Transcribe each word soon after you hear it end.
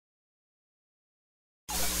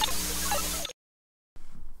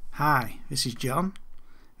Hi, this is John.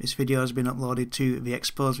 This video has been uploaded to the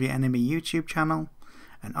Expose the Enemy YouTube channel,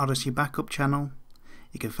 an Odyssey backup channel.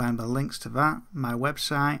 You can find the links to that, my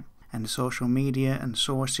website, and the social media and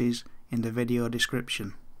sources in the video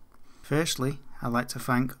description. Firstly, I'd like to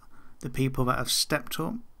thank the people that have stepped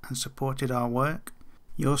up and supported our work.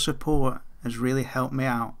 Your support has really helped me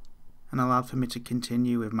out and allowed for me to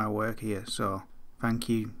continue with my work here, so thank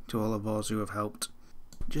you to all of those who have helped.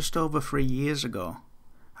 Just over 3 years ago,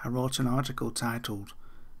 I wrote an article titled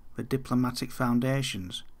 "The Diplomatic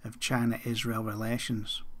Foundations of China-Israel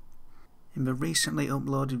Relations." In the recently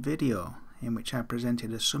uploaded video, in which I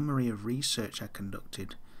presented a summary of research I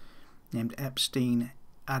conducted, named Epstein,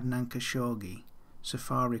 Adnan Khashoggi,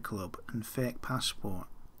 Safari Club and Fake Passport.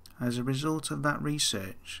 As a result of that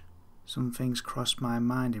research, some things crossed my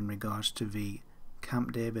mind in regards to the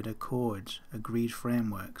Camp David Accords agreed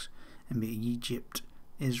frameworks and the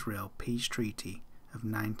Egypt-Israel Peace Treaty of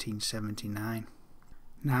 1979.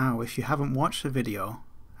 Now, if you haven't watched the video,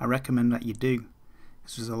 I recommend that you do,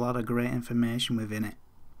 because there's a lot of great information within it.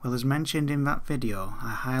 Well, as mentioned in that video,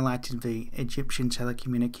 I highlighted the Egyptian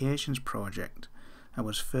telecommunications project that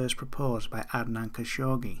was first proposed by Adnan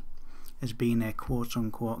Khashoggi as being a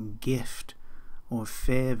quote-unquote gift or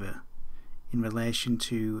favour in relation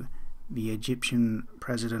to the Egyptian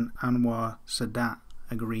President Anwar Sadat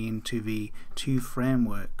agreeing to the two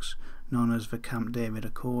frameworks known as the Camp David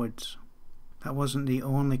Accords. That wasn't the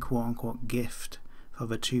only quote-unquote gift for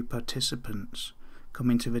the two participants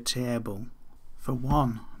coming to the table. For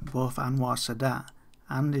one, both Anwar Sadat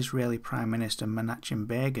and Israeli Prime Minister Menachem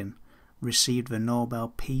Begin received the Nobel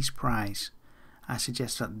Peace Prize. I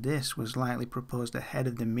suggest that this was likely proposed ahead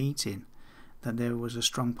of the meeting, that there was a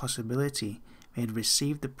strong possibility they had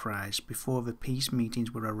received the prize before the peace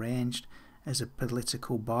meetings were arranged as a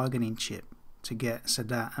political bargaining chip to get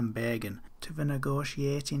Sadat and Begin to the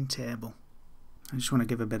negotiating table. I just want to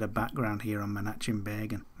give a bit of background here on Menachem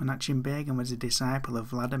Begin. Menachem Begin was a disciple of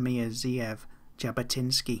Vladimir Zeev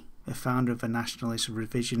Jabotinsky, the founder of the nationalist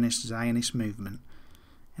revisionist Zionist movement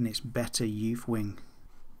and its Better Youth Wing.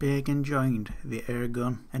 Begin joined the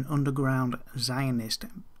Irgun, an underground Zionist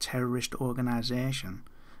terrorist organisation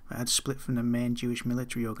that had split from the main Jewish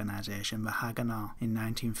military organisation, the Haganah, in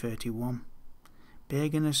 1931.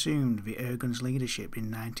 Begin assumed the Irgun's leadership in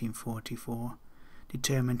 1944,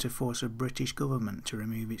 determined to force a British government to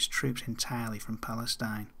remove its troops entirely from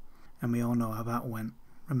Palestine. And we all know how that went.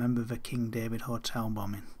 Remember the King David Hotel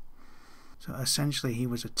bombing. So essentially he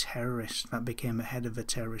was a terrorist that became the head of a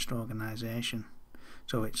terrorist organisation.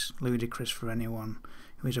 So it's ludicrous for anyone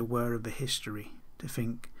who is aware of the history to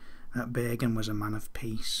think that Begin was a man of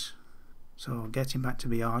peace. So getting back to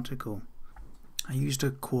the article, I used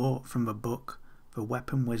a quote from the book The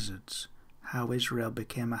Weapon Wizards, How Israel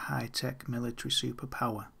Became a High-Tech Military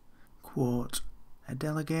Superpower. Quote, "A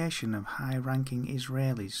delegation of high-ranking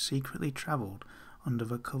Israelis secretly travelled under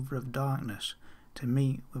the cover of darkness to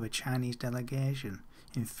meet with a Chinese delegation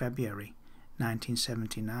in February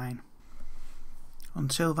 1979.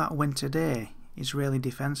 Until that winter day, Israeli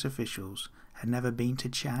defense officials had never been to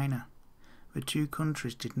China. The two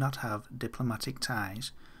countries did not have diplomatic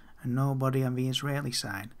ties, and nobody on the Israeli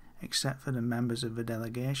side, except for the members of the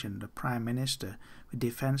delegation, the Prime Minister, the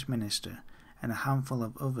Defense Minister, and a handful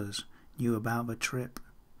of others, knew about the trip.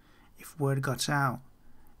 If word got out,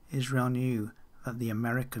 Israel knew that the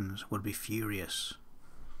Americans would be furious."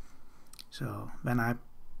 So then I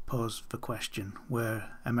posed the question,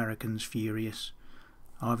 were Americans furious?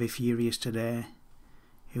 Are they furious today?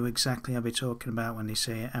 Who exactly are they talking about when they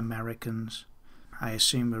say Americans? I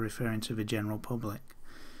assume they're referring to the general public.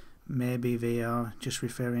 Maybe they are just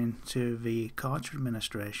referring to the Carter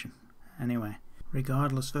administration. Anyway,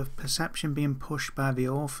 regardless, the perception being pushed by the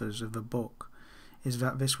authors of the book is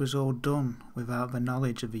that this was all done without the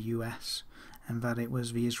knowledge of the US, and that it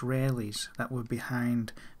was the Israelis that were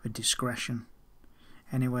behind the discretion.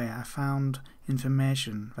 Anyway, I found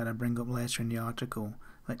information that I bring up later in the article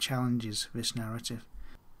that challenges this narrative.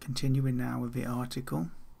 Continuing now with the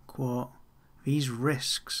article, quote, "These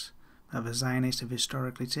risks that the Zionists have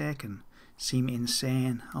historically taken seem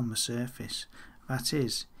insane on the surface. That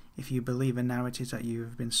is, if you believe the narratives that you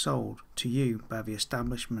have been sold to you by the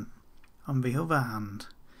establishment. On the other hand,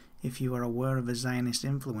 if you are aware of the Zionist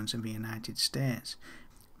influence in the United States,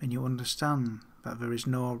 then you understand that there is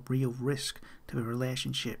no real risk to the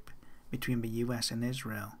relationship between the US and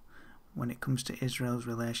Israel when it comes to Israel's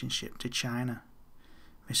relationship to China.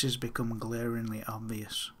 This has become glaringly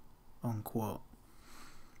obvious." Unquote.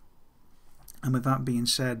 And with that being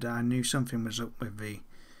said, I knew something was up with the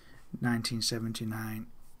 1979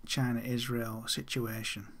 China-Israel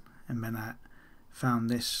situation, and then I found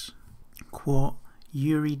this quote.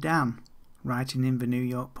 Yuri Dan, writing in the New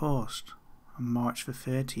York Post on March the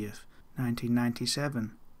 30th,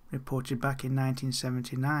 1997, reported back in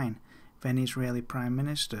 1979 then Israeli Prime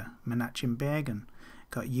Minister Menachem Begin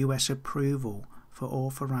got US approval for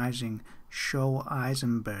authorizing Shaul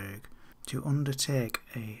Eisenberg to undertake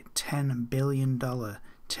a $10 billion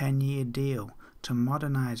 10-year deal to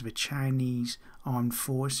modernize the Chinese armed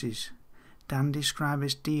forces. Dan described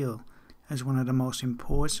this deal as one of the most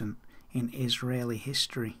important in Israeli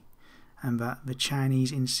history, and that the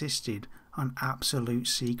Chinese insisted on absolute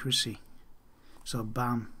secrecy. So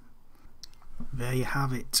bam, there you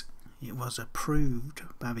have it. It was approved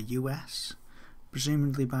by the US,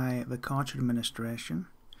 presumably by the Carter administration,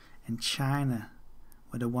 and China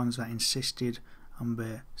were the ones that insisted on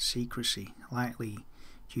the secrecy, likely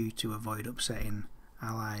due to avoid upsetting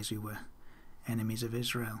allies who were enemies of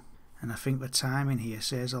Israel. And I think the timing here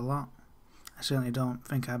says a lot. I certainly don't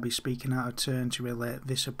think I'd be speaking out of turn to relate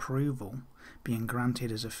this approval being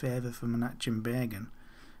granted as a favour for Menachem Begin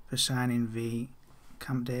for signing the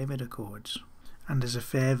Camp David Accords, and as a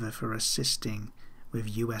favour for assisting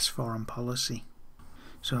with US foreign policy.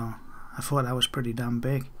 So I thought that was pretty damn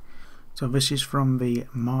big. So this is from the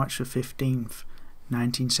March the 15th,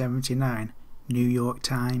 1979 New York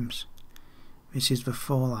Times. This is the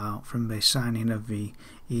fallout from the signing of the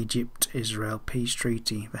Egypt-Israel peace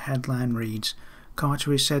treaty. The headline reads,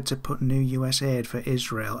 Carter is said to put new US aid for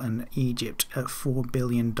Israel and Egypt at $4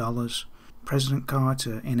 billion. President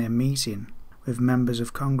Carter, in a meeting with members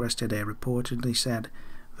of Congress today, reportedly said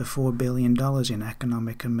the $4 billion in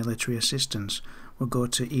economic and military assistance will go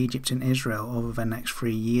to Egypt and Israel over the next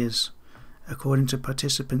 3 years. According to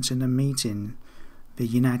participants in the meeting, the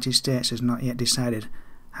United States has not yet decided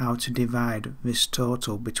how to divide this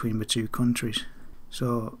total between the two countries.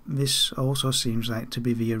 So this also seems like to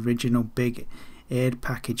be the original big aid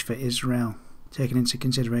package for Israel, taking into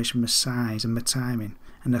consideration the size and the timing,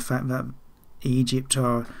 and the fact that Egypt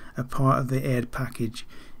are a part of the aid package.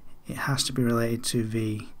 It has to be related to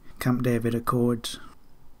the Camp David Accords.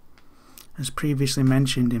 As previously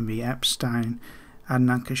mentioned in the Epstein,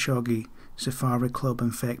 Adnan Khashoggi, Safari Club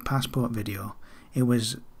and fake passport video, it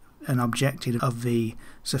was an objective of the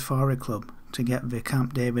Safari Club to get the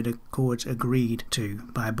Camp David Accords agreed to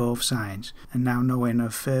by both sides, and now knowing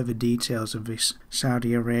of further details of this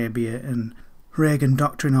Saudi Arabia and Reagan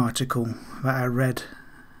Doctrine article that I read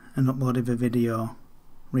and uploaded the video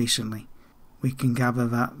recently, we can gather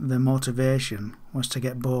that the motivation was to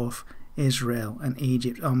get both Israel and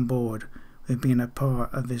Egypt on board with being a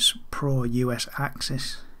part of this pro-US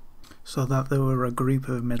axis, so that there were a group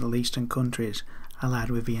of Middle Eastern countries allied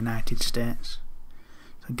with the United States.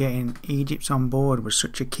 So getting Egypt on board was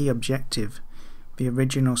such a key objective. The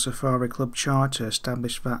original Safari Club charter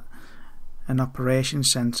established that an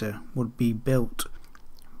operations centre would be built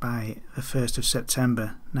by the 1st of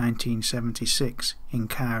September 1976 in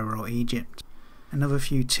Cairo, Egypt. Another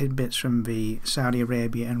few tidbits from the Saudi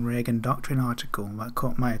Arabia and Reagan Doctrine article that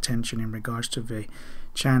caught my attention in regards to the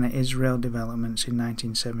China-Israel developments in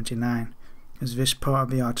 1979, as this part of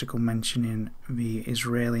the article mentioning the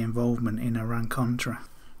Israeli involvement in Iran-Contra.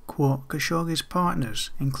 Quote, Khashoggi's partners,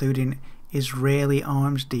 including Israeli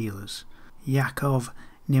arms dealers Yaakov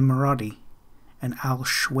Nimrodi and Al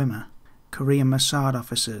Schwimmer, Korean Mossad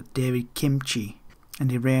officer David Kimchi,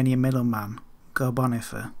 and Iranian middleman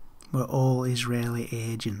Gobonifer, were all Israeli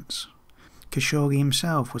agents. Khashoggi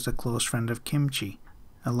himself was a close friend of Kimchi,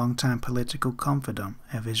 a long-time political confidant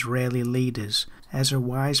of Israeli leaders Ezra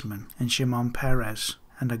Weizmann and Shimon Peres,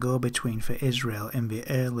 and a go-between for Israel in the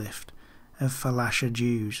airlift of Falasha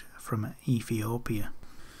Jews from Ethiopia.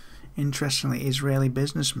 Interestingly, Israeli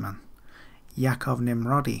businessman Yaakov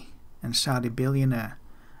Nimrodi and Saudi billionaire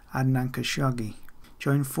Adnan Khashoggi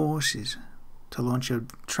joined forces to launch a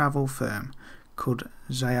travel firm called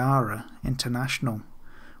Zayara International,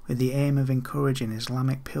 with the aim of encouraging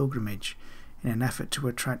Islamic pilgrimage in an effort to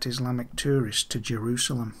attract Islamic tourists to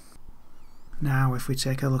Jerusalem. Now, if we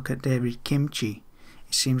take a look at David Kimchi,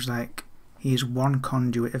 it seems like he is one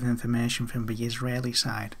conduit of information from the Israeli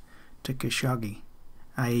side to Khashoggi,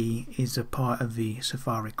 i.e. is a part of the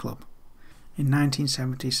Safari Club. In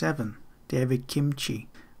 1977, David Kimchi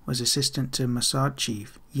was assistant to Mossad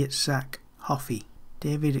chief Yitzhak Hoffi.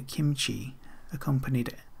 David Kimchi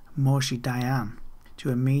accompanied Moshe Dayan to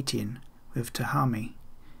a meeting with Tahami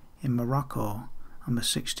in Morocco on the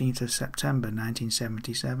 16th of September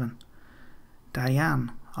 1977.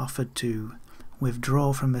 Dayan offered to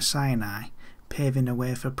withdraw from the Sinai, paving the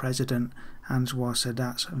way for President Anwar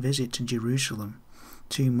Sadat's visit to Jerusalem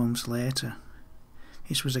 2 months later.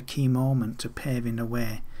 This was a key moment to paving the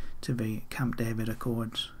way to the Camp David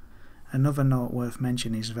Accords. Another note worth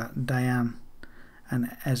mentioning is that Diane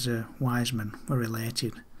and Ezra Wiseman were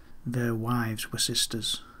related. Their wives were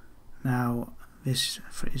sisters. Now, this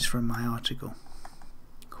is from my article.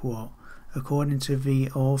 Quote, according to the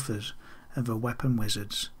authors of The Weapon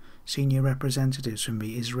Wizards, senior representatives from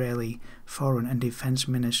the Israeli Foreign and Defense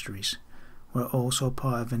Ministries were also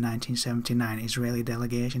part of the 1979 Israeli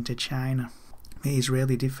delegation to China. The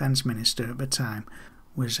Israeli Defense Minister at the time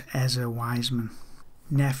was Ezra Wiseman,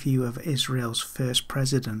 nephew of Israel's first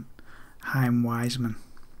president, Chaim Weizmann.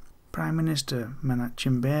 Prime Minister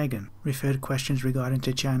Menachem Begin referred questions regarding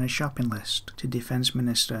to China's shopping list to Defense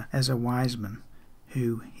Minister Ezra Wiseman,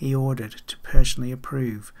 who he ordered to personally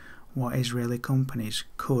approve what Israeli companies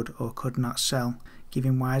could or could not sell,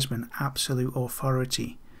 giving Wiseman absolute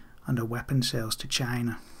authority under weapon sales to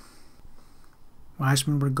China.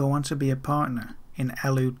 Wiseman would go on to be a partner in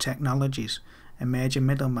Elud Technologies, a major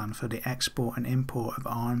middleman for the export and import of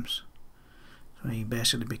arms. So he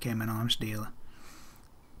basically became an arms dealer.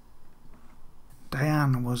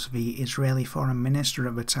 Dayan was the Israeli foreign minister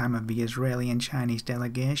at the time of the Israeli and Chinese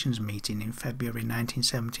delegations meeting in February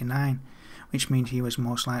 1979, which means he was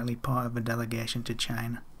most likely part of a delegation to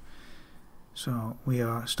China. So we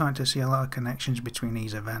are starting to see a lot of connections between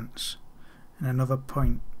these events. And another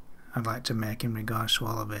point I'd like to make in regards to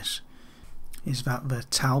all of this is that the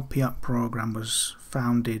Talpiot program was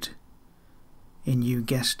founded in, you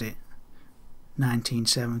guessed it,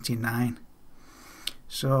 1979.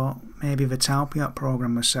 So maybe the Talpiot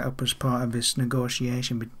program was set up as part of this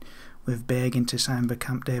negotiation with Begin to sign the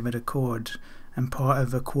Camp David Accords and part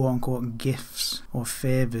of the quote-unquote gifts or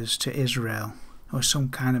favours to Israel, or some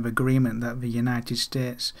kind of agreement that the United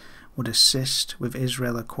States would assist with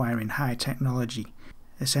Israel acquiring high technology.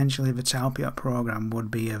 Essentially, the Talpiot program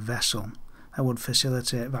would be a vessel that would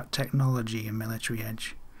facilitate that technology and military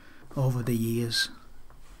edge over the years.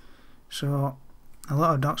 So a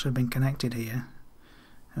lot of dots have been connected here.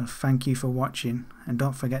 And thank you for watching, and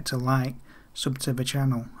don't forget to like, sub to the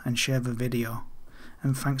channel and share the video.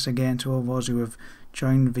 And thanks again to all those who have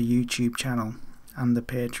joined the YouTube channel and the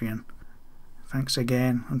Patreon. Thanks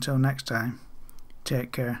again. Until next time,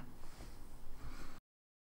 take care.